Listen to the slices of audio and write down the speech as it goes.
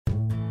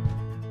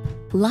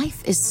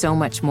Life is so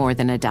much more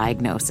than a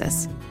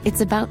diagnosis. It's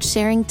about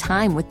sharing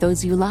time with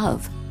those you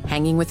love,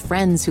 hanging with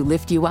friends who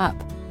lift you up,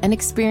 and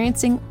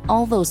experiencing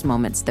all those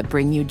moments that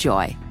bring you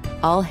joy.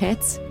 All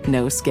hits,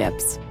 no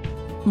skips.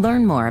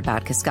 Learn more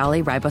about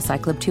Kisqali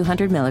Ribociclib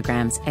 200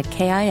 milligrams at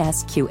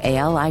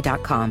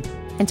KISQALI.com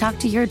and talk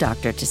to your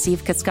doctor to see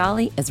if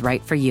Kisqali is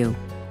right for you.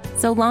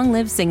 So long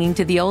live singing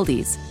to the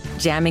oldies,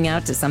 jamming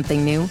out to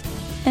something new,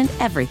 and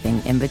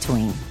everything in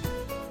between.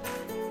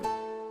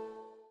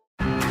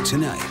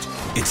 Tonight,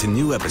 it's a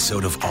new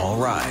episode of All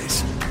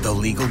Rise, the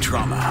legal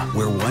drama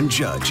where one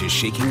judge is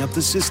shaking up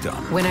the system.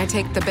 When I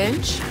take the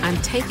bench, I'm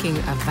taking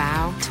a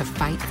vow to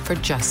fight for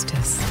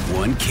justice.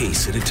 One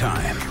case at a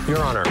time. Your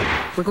Honor.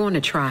 We're going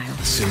to trial.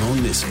 Simone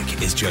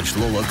Missick is Judge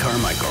Lola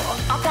Carmichael.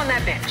 Up on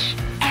that bench.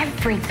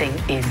 Everything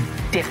is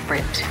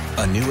different.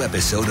 A new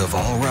episode of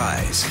All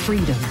Rise.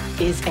 Freedom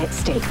is at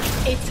stake.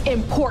 It's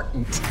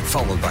important.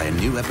 Followed by a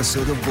new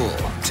episode of Bull,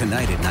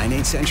 tonight at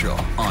 9/8 Central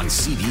on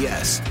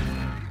CBS.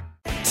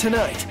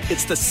 Tonight,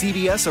 it's the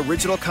CBS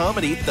original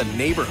comedy, The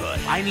Neighborhood.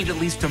 I need at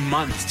least a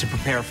month to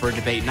prepare for a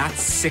debate, not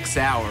 6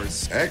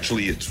 hours.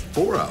 Actually, it's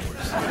 4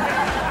 hours.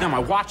 No, my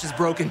watch is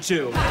broken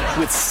too.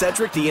 With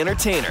Cedric the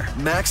Entertainer,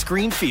 Max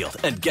Greenfield,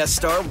 and guest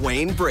star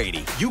Wayne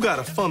Brady. You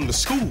gotta fund the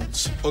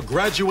schools or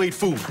graduate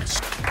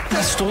fools.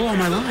 I stole all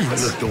my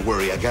lines. Look, don't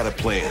worry, I got a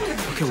plan.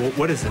 Okay, well,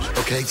 what is it?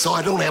 Okay, so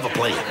I don't have a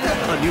plan.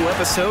 A new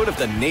episode of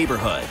The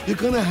Neighborhood. You're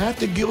gonna have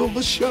to give them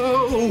a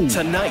show.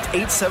 Tonight,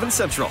 8/7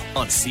 Central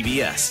on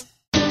CBS.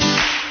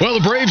 Well,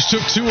 the Braves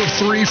took 2 of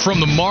 3 from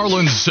the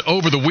Marlins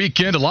over the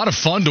weekend. A lot of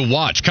fun to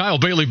watch. Kyle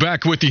Bailey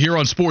back with you here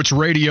on Sports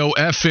Radio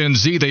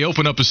FNZ. They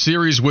open up a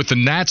series with the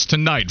Nats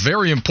tonight.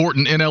 Very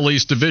important NL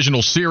East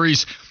divisional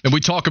series, and we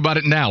talk about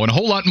it now and a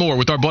whole lot more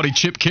with our buddy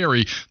Chip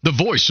Carey, the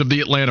voice of the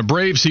Atlanta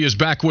Braves. He is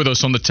back with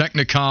us on the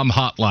Technicom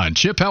hotline.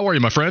 Chip, how are you,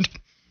 my friend?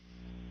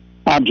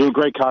 I'm doing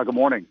great, Kyle. Good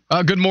morning.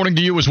 Good morning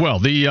to you as well.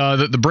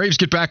 The Braves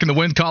get back in the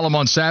win column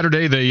on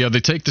Saturday. They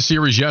take the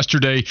series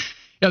yesterday.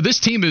 Yeah,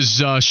 this team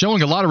is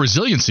showing a lot of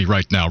resiliency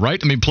right now,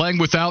 right? I mean, playing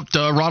without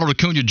Ronald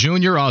Acuna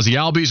Jr., Ozzie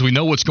Albies, we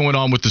know what's going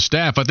on with the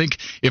staff. I think,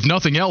 if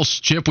nothing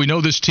else, Chip, we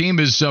know this team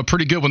is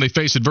pretty good when they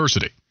face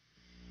adversity.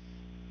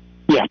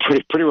 Yeah,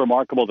 pretty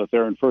remarkable that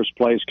they're in first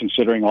place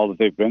considering all that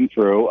they've been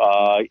through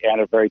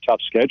and a very tough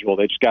schedule.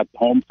 They just got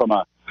home from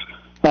a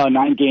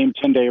 9-game,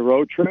 10-day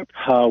road trip,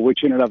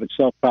 which in and of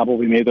itself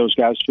probably made those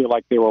guys feel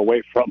like they were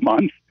away for a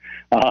month.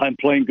 And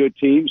playing good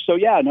teams. So,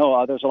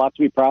 there's a lot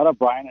to be proud of.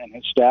 Brian and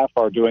his staff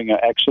are doing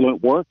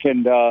excellent work.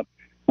 And,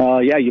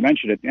 you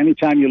mentioned it.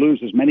 Anytime you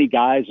lose as many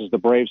guys as the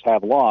Braves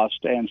have lost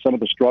and some of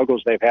the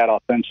struggles they've had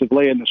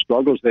offensively and the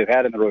struggles they've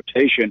had in the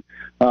rotation,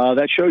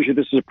 that shows you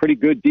this is a pretty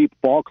good, deep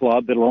ball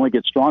club that will only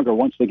get stronger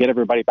once they get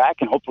everybody back.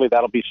 And hopefully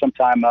that'll be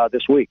sometime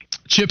this week.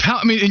 Chip,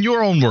 in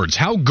your own words,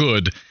 how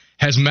good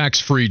has Max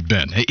Fried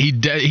been? He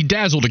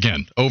dazzled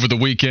again over the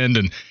weekend,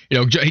 and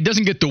he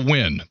doesn't get the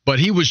win, but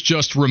he was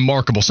just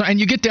remarkable. So, and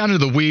you get down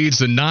into the weeds,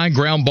 the 9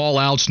 ground ball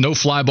outs, no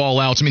fly ball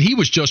outs. I mean, he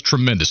was just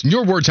tremendous. In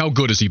your words, how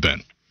good has he been?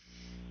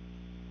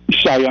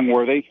 Cy Young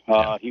worthy.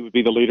 He would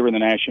be the leader in the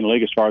National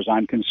League as far as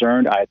I'm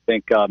concerned. I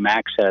think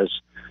Max has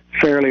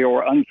fairly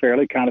or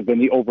unfairly kind of been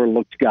the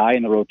overlooked guy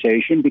in the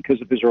rotation because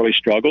of his early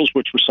struggles,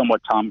 which was somewhat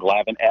Tom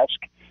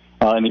Glavine-esque.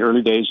 In the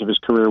early days of his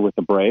career with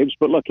the Braves.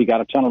 But look, he got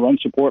a ton of run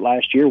support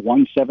last year,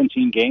 won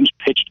 17 games,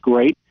 pitched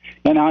great.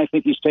 And now I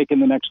think he's taken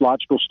the next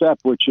logical step,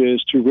 which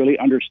is to really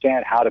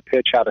understand how to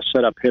pitch, how to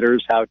set up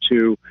hitters, how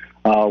to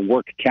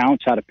work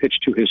counts, how to pitch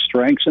to his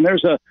strengths. And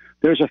there's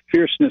a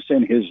fierceness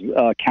in his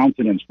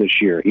countenance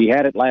this year. He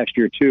had it last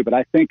year too, but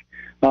I think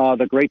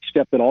the great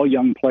step that all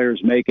young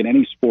players make in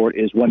any sport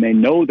is when they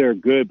know they're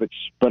good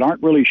but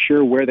aren't really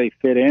sure where they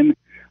fit in.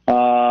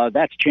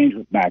 That's changed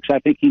with Max. I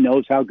think he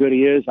knows how good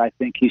he is. I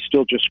think he's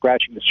still just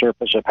scratching the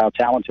surface of how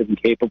talented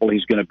and capable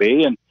he's going to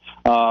be. And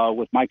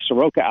with Mike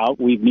Soroka out,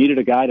 we've needed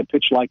a guy to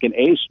pitch like an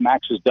ace.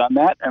 Max has done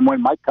that. And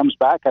when Mike comes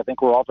back, I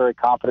think we're all very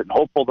confident and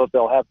hopeful that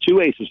they'll have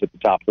 2 aces at the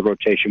top of the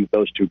rotation with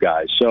those 2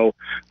 guys. So,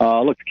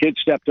 look, the kid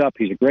stepped up.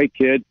 He's a great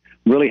kid.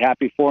 Really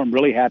happy for him,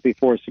 really happy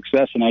for his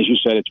success, and as you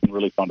said, it's been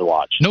really fun to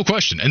watch. No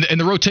question. And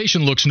the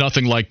rotation looks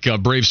nothing like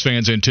Braves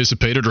fans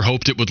anticipated or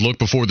hoped it would look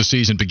before the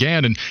season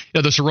began. And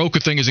the Soroka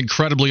thing is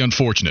incredibly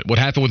unfortunate. What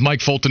happened with Mike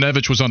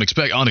Foltynewicz was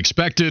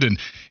unexpected. And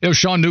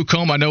Sean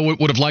Newcomb, I know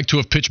would have liked to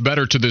have pitched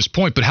better to this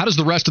point, but how does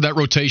the rest of that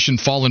rotation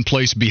fall in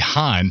place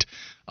behind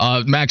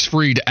Max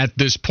Fried at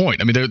this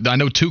point? I mean, I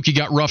know Tukey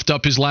got roughed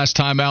up his last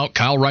time out.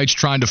 Kyle Wright's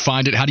trying to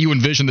find it. How do you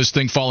envision this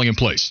thing falling in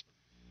place?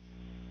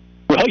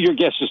 Well, your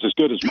guess is as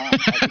good as mine. I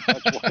think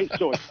that's why it's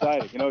so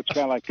exciting. It's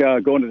kind of like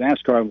going to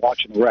NASCAR and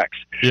watching the wrecks.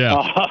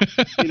 Yeah.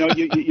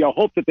 You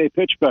hope that they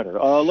pitch better.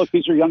 Look,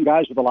 these are young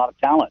guys with a lot of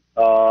talent.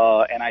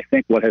 And I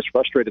think what has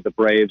frustrated the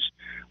Braves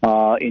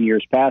in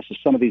years past is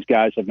some of these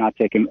guys have not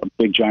taken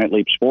big, giant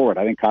leaps forward.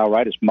 I think Kyle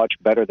Wright is much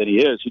better than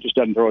he is. He just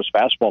doesn't throw his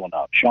fastball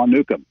enough. Sean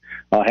Newcomb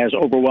has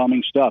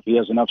overwhelming stuff. He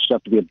has enough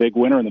stuff to be a big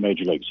winner in the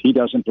major leagues. He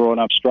doesn't throw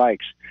enough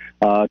strikes.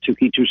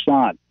 Tukey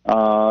Toussaint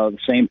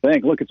Same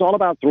thing. Look, it's all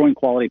about throwing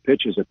quality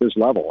pitches at this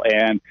level.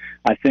 And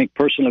I think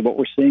personally what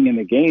we're seeing in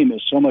the game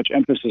is so much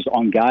emphasis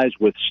on guys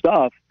with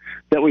stuff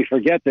that we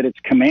forget that it's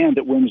command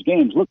that wins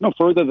games. Look no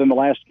further than the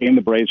last game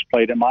the Braves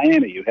played in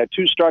Miami. You had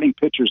two starting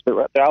pitchers that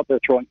were out there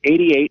throwing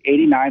 88,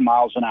 89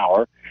 miles an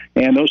hour,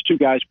 and those two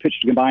guys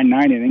pitched a combined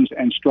 9 innings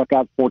and struck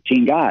out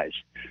 14 guys.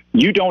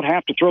 You don't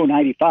have to throw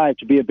 95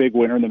 to be a big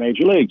winner in the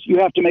major leagues. You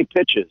have to make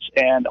pitches.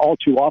 And all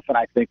too often,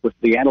 I think, with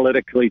the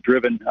analytically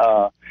driven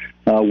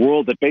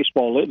world that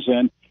baseball lives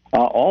in,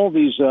 all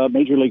these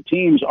major league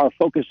teams are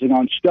focusing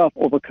on stuff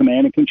over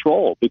command and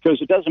control,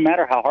 because it doesn't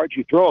matter how hard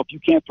you throw. If you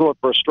can't throw it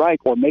for a strike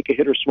or make a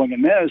hitter swing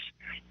and miss,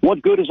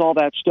 what good is all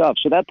that stuff?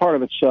 So that part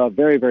of it's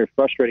very, very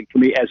frustrating for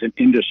me as an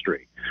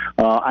industry.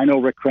 I know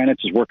Rick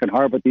Kranitz is working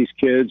hard with these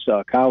kids.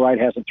 Kyle Wright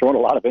hasn't thrown a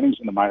lot of innings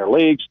in the minor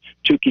leagues.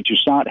 Touki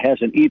Toussaint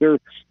hasn't either.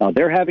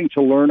 They're having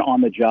to learn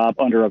on the job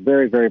under a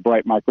very, very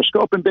bright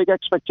microscope and big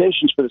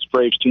expectations for this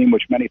Braves team,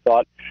 which many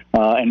thought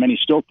and many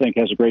still think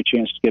has a great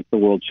chance to get the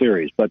World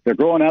Series. But they're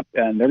growing up,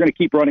 and they're going to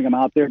keep running them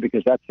out there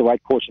because that's the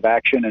right course of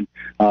action. And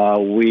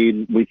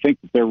we think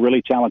that they're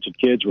really talented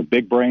kids with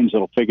big brains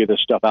that'll figure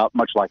this stuff out,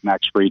 much like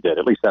Max Fried did.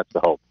 At least that's the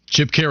hope.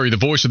 Chip Caray, the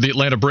voice of the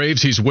Atlanta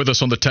Braves, he's with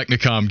us on the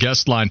Technicom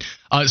guest line.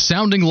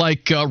 Sounding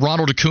like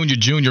Ronald Acuna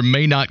Jr.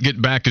 may not get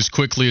back as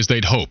quickly as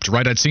they'd hoped,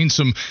 right? I'd seen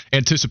some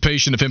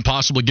anticipation of him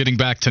possibly getting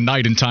back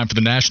tonight in time for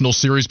the National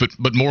Series,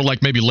 but more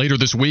like maybe later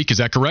this week. Is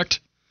that correct?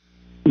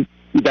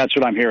 That's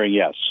what I'm hearing,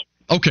 yes.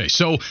 Okay,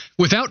 so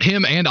without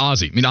him and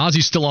Ozzie, I mean,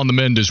 Ozzie's still on the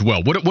mend as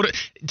well. What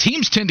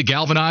teams tend to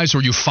galvanize,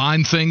 or you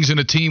find things in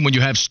a team when you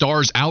have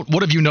stars out?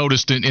 What have you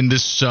noticed in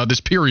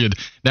this period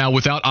now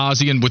without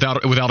Ozzie and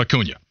without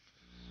Acuna?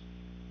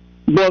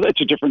 Well,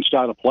 it's a different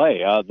style of play.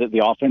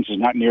 The offense is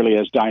not nearly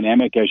as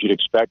dynamic as you'd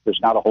expect. There's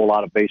not a whole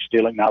lot of base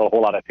stealing, not a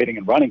whole lot of hitting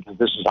and running, because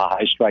this is a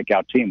high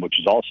strikeout team, which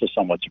is also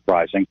somewhat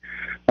surprising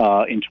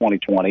in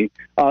 2020.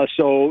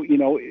 So,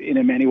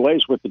 in many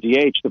ways with the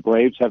DH, the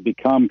Braves have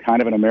become kind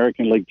of an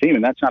American League team,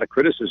 and that's not a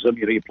criticism.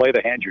 You play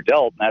the hand you're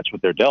dealt, and that's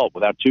what they're dealt.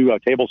 Without two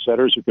table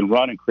setters who can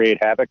run and create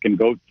havoc and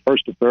go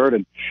first to third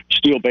and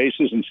steal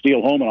bases and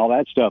steal home and all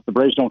that stuff, the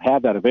Braves don't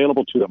have that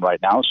available to them right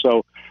now.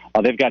 So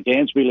they've got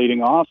Dansby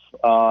leading off.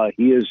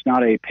 He's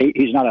not a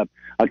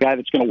guy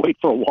that's going to wait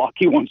for a walk.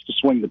 He wants to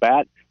swing the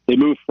bat. They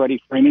moved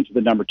Freddie Freeman to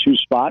the number 2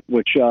 spot,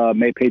 which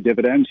may pay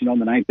dividends. In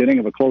the ninth inning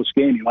of a close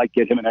game, you might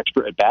get him an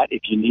extra at bat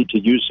if you need to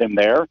use him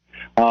there.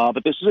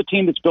 But this is a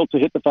team that's built to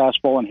hit the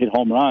fastball and hit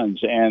home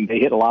runs, and they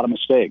hit a lot of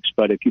mistakes.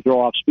 But if you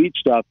throw off speed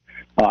stuff,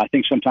 I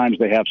think sometimes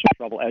they have some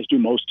trouble, as do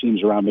most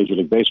teams around Major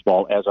League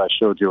Baseball, as I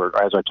showed you,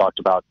 or as I talked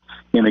about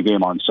in the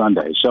game on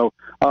Sunday. So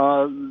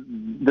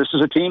this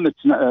is a team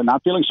that's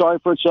not feeling sorry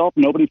for itself.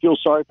 Nobody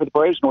feels sorry for the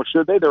Braves, nor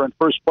should they. They're in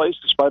first place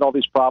despite all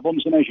these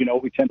problems. And as you know,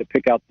 we tend to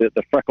pick out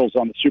the freckles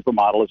on the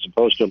supermodel as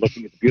opposed to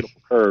looking at the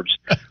beautiful curves.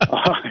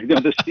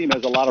 This team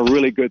has a lot of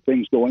really good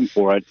things going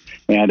for it.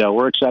 And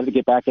we're excited to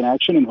get back in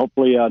action and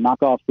hopefully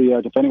knock off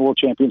the defending world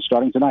champions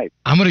starting tonight.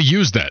 I'm going to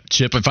use that,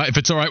 Chip. If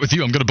it's all right with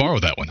you, I'm going to borrow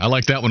that one. I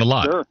like that one a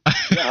lot. Sure.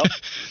 Yeah,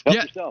 help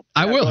yourself.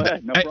 I will.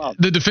 No problem.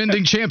 The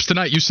defending champs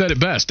tonight, you said it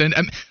best. And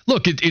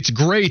look, it's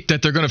great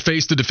that they're going to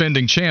face the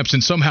defending champs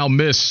and somehow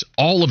miss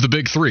all of the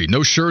big three. No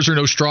Scherzer,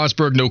 no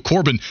Strasburg, no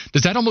Corbin.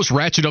 Does that almost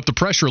ratchet up the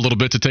pressure a little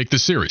bit to take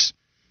this series?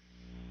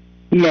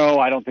 No,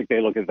 I don't think they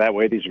look at it that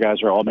way. These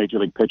guys are all major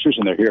league pitchers,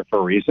 and they're here for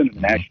a reason. And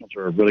the Nationals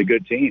are a really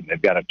good team. They've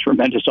got a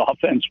tremendous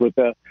offense with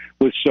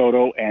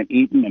Soto and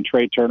Eaton and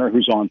Trey Turner,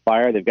 who's on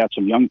fire. They've got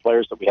some young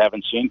players that we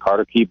haven't seen.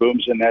 Carter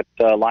Keyboom's in that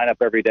lineup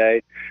every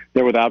day.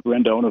 They're without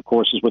Rendon, of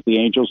course, is with the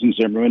Angels, and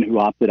Zimmerman, who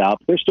opted out.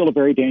 But they're still a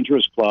very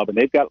dangerous club, and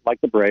they've got, like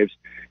the Braves,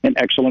 an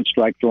excellent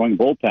strike-throwing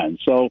bullpen.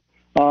 So,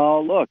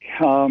 look,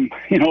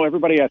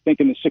 everybody, I think,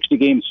 in the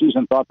 60-game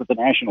season thought that the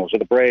Nationals or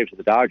the Braves or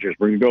the Dodgers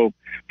were going to go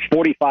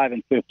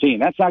 45-15.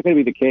 That's not going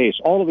to be the case.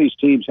 All of these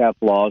teams have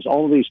flaws.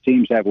 All of these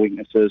teams have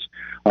weaknesses.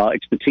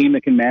 It's the team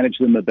that can manage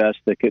them the best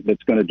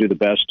that's going to do the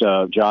best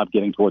job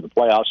getting toward the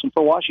playoffs. And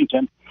for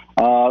Washington,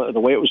 the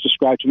way it was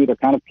described to me, they're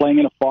kind of playing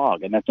in a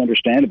fog, and that's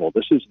understandable.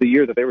 This is the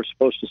year that they were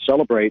supposed to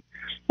celebrate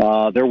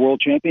their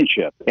world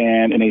championship.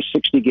 And in a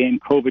 60-game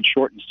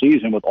COVID-shortened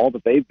season with all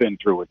that they've been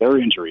through with their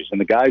injuries and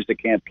the guys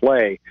that can't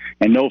play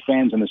and no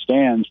fans in the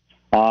stands,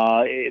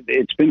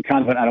 it's been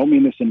kind of, and I don't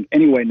mean this in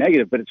any way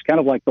negative, but it's kind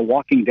of like The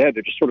Walking Dead.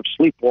 They're just sort of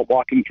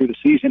sleepwalking through the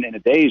season in a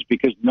daze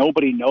because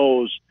nobody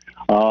knows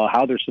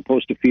how they're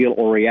supposed to feel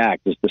or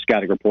react, is the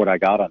scouting report I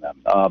got on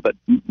them. But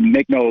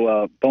make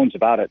no bones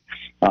about it.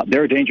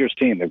 They're a dangerous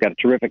team. They've got a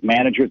terrific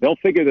manager. They'll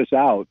figure this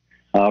out.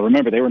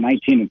 Remember, they were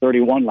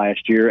 19-31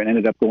 last year and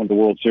ended up going to the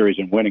World Series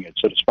and winning it.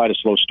 So despite a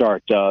slow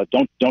start, don't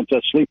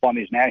sleep on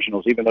these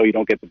Nationals, even though you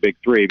don't get the big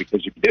three,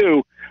 because if you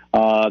do,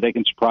 they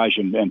can surprise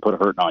you and put a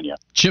hurting on you.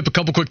 Chip, a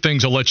couple quick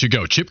things, I'll let you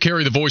go. Chip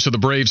Caray, the voice of the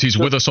Braves, he's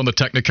with us on the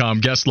Technicom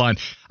guest line.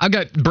 I've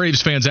got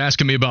Braves fans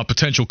asking me about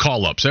potential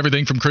call-ups,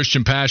 everything from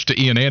Christian Pash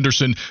to Ian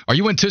Anderson. Are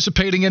you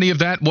anticipating any of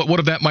that? What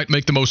of that might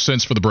make the most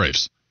sense for the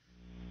Braves?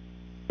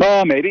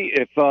 Maybe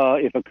if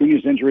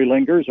Acuna's injury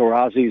lingers or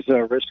Ozzy's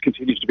wrist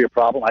continues to be a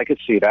problem, I could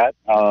see that.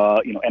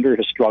 Ender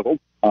has struggled.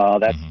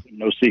 That's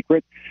no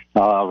secret.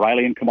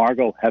 Riley and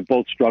Camargo have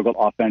both struggled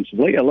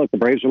offensively. Look, the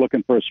Braves are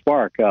looking for a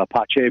spark.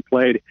 Pache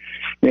played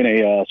in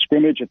a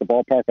scrimmage at the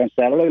ballpark on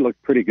Saturday.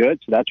 Looked pretty good,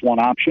 so that's one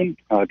option.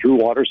 Drew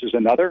Waters is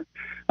another.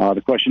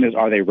 The question is,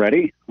 are they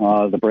ready?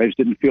 The Braves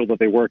didn't feel that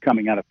they were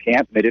coming out of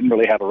camp. They didn't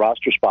really have a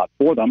roster spot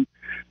for them.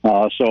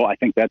 So I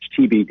think that's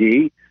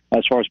TBD.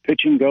 As far as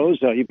pitching goes,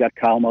 you've got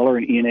Kyle Muller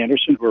and Ian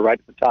Anderson, who are right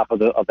at the top of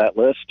that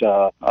list.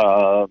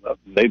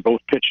 They both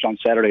pitched on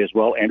Saturday as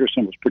well.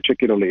 Anderson was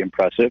particularly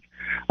impressive.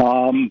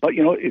 But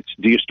do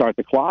you start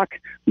the clock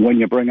when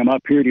you bring them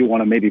up here? Do you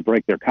want to maybe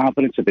break their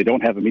confidence if they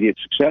don't have immediate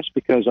success?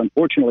 Because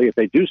unfortunately, if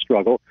they do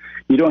struggle,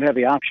 you don't have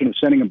the option of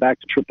sending them back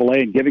to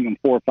AAA and giving them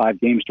 4 or 5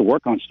 games to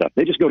work on stuff.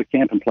 They just go to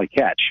camp and play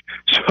catch.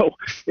 So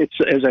it's,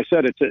 as I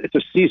said, it's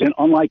a season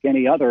unlike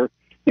any other.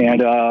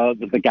 And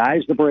the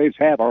guys the Braves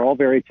have are all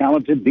very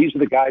talented. These are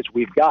the guys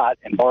we've got.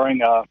 And barring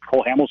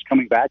Cole Hamels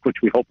coming back, which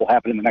we hope will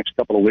happen in the next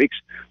couple of weeks,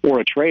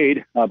 or a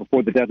trade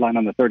before the deadline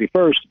on the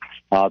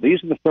 31st,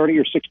 these are the 30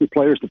 or 60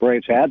 players the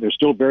Braves had. They're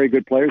still very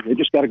good players. They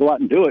just got to go out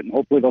and do it, and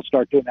hopefully they'll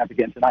start doing that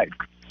again tonight.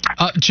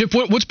 Chip,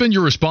 what's been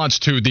your response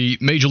to the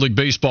Major League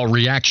Baseball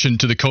reaction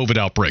to the COVID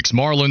outbreaks?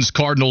 Marlins,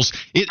 Cardinals,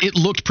 it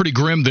looked pretty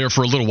grim there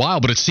for a little while,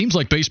 but it seems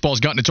like baseball's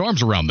gotten its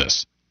arms around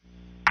this.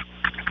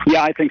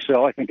 Yeah, I think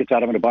so. I think it's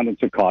out of an abundance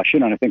of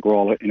caution, and I think we're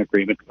all in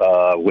agreement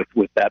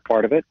with that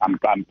part of it. I'm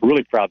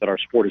really proud that our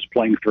sport is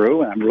playing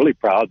through, and I'm really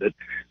proud that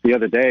the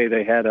other day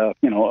they had a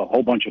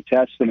whole bunch of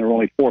tests, and there were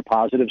only 4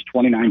 positives.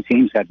 29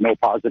 teams had no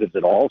positives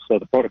at all, so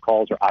the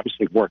protocols are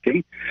obviously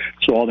working.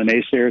 So all the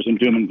naysayers and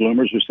doom and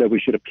gloomers who said we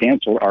should have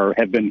canceled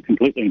have been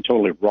completely and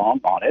totally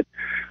wrong on it.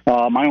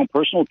 My own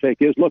personal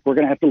take is, look, we're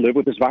going to have to live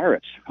with this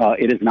virus.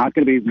 It is not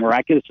going to be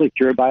miraculously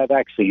cured by a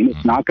vaccine.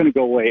 It's not going to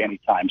go away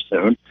anytime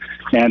soon,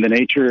 and the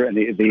nature and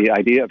the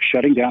idea of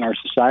shutting down our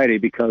society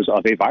because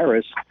of a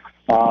virus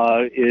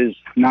is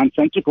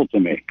nonsensical to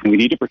me. We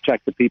need to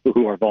protect the people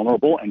who are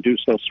vulnerable and do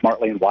so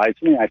smartly and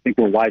wisely. I think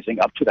we're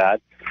wising up to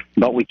that.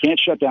 But we can't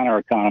shut down our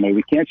economy.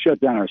 We can't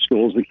shut down our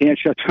schools. We can't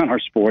shut down our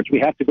sports. We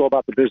have to go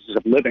about the business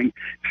of living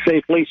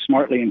safely,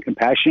 smartly, and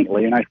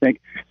compassionately. And I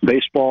think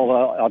baseball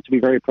ought to be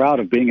very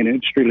proud of being an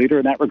industry leader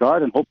in that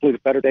regard. And hopefully the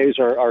better days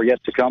are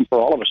yet to come for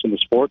all of us in the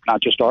sport,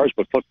 not just ours,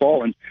 but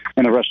football and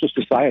the rest of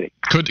society.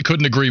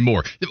 Couldn't agree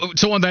more.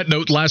 So on that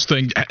note, last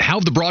thing, how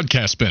have the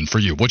broadcasts been for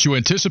you? What you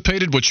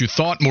anticipated, what you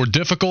thought more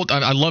difficult?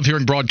 I love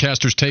hearing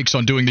broadcasters' takes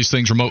on doing these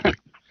things remotely.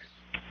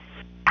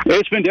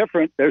 It's been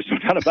different. There's no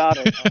doubt about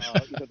it.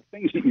 The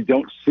things that you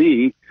don't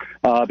see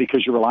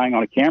because you're relying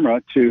on a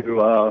camera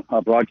to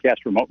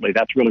broadcast remotely,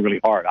 that's really, really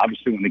hard.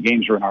 Obviously, when the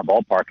games are in our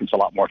ballpark, it's a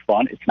lot more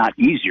fun. It's not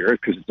easier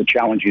because it's a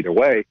challenge either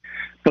way.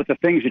 But the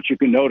things that you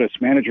can notice,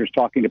 managers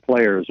talking to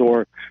players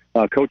or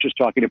coaches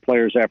talking to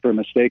players after a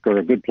mistake or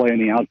a good play in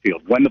the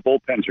outfield, when the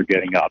bullpens are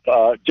getting up,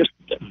 just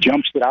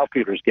jumps that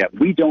outfielders get.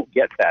 We don't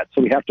get that.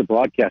 So we have to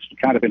broadcast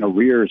kind of in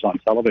arrears on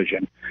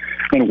television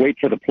and wait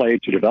for the play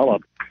to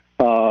develop.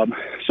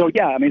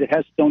 It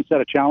has its own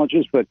set of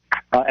challenges, but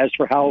as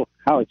for how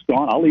it's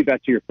gone, I'll leave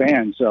that to your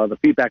fans. The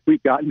feedback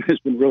we've gotten has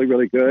been really,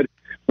 really good.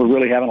 We're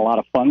really having a lot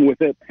of fun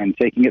with it and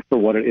taking it for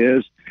what it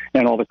is,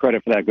 and all the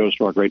credit for that goes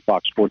to our great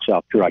Fox Sports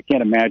South crew. I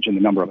can't imagine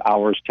the number of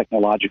hours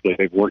technologically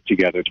they've worked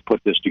together to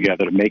put this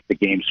together to make the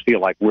games feel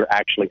like we're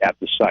actually at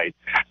the site.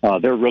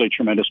 They're really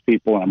tremendous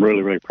people, and I'm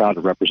really, really proud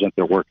to represent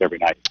their work every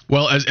night.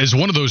 Well, as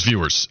one of those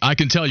viewers, I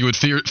can tell you it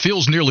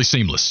feels nearly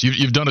seamless.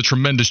 You've done a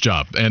tremendous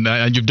job,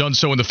 and you've done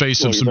so in the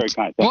face of some. Very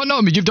kind. Well, no,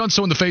 I mean you've done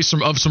so in the face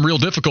of some real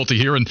difficulty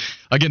here, and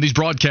again, these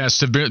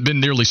broadcasts have been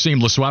nearly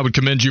seamless. So I would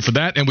commend you for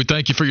that, and we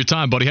thank you for your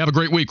time, buddy. Have a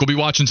great week. We'll be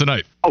watching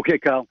tonight. Okay,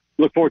 Kyle.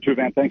 Look forward to it,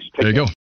 man. Thanks. There you go.